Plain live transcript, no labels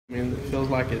I mean, it feels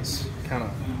like it's kind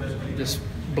of just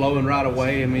blowing right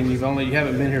away. I mean, you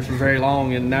haven't been here for very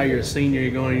long, and now you're a senior.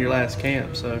 You're going to your last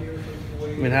camp. So, I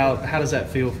mean, how does that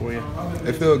feel for you?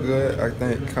 It feels good. I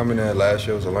think coming in last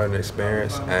year was a learning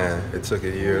experience, and it took a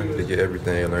year to get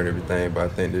everything and learn everything. But I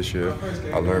think this year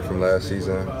I learned from last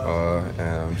season, and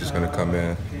I'm just going to come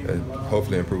in and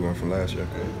hopefully improve on from last year.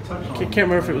 Can't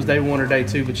remember if it was day one or day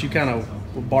two, but you kind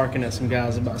of were barking at some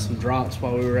guys about some drops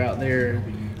while we were out there.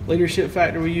 Leadership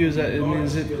factor with you, is it a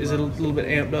little bit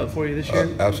amped up for you this year?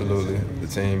 Absolutely. The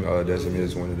team designated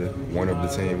as one of the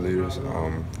team leaders.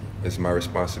 It's my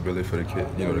responsibility for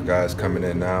the guys coming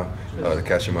in now to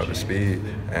catch them up to speed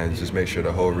and just make sure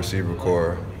the whole receiver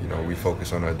core, we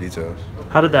focus on our details.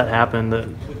 How did that happen, that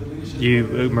you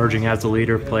emerging as a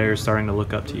leader, players starting to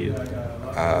look up to you?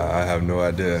 I have no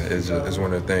idea. It's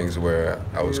one of the things where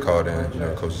I was called in,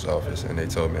 coach's office, and they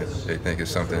told me they think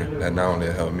it's something that not only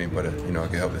helped me, but it can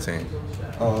help the team.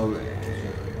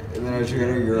 And then as you're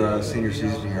entering your senior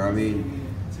season here, I mean,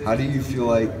 how do you feel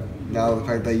like now the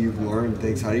fact that you've learned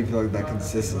things? How do you feel like that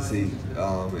consistency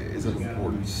is of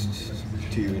importance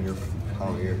to you in your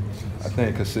final year? I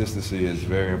think consistency is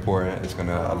very important. It's going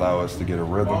to allow us to get a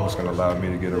rhythm. It's going to allow me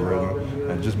to get a rhythm.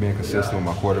 And just being consistent with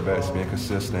my quarterbacks, being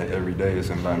consistent every day is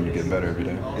going to allow me to get better every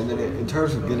day. And then in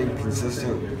terms of getting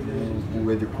consistent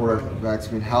with your quarterbacks,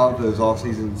 I mean, how have those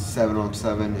off-season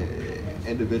 7-on-7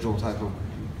 individual type of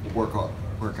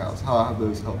workouts, how have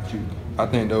those helped you? I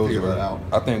think those were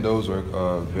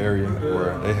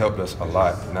they helped us a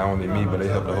lot. Not only me, but they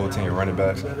helped the whole team, running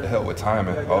backs. It helped with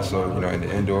timing. Also, in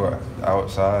the indoor,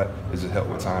 outside, it just helped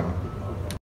with timing.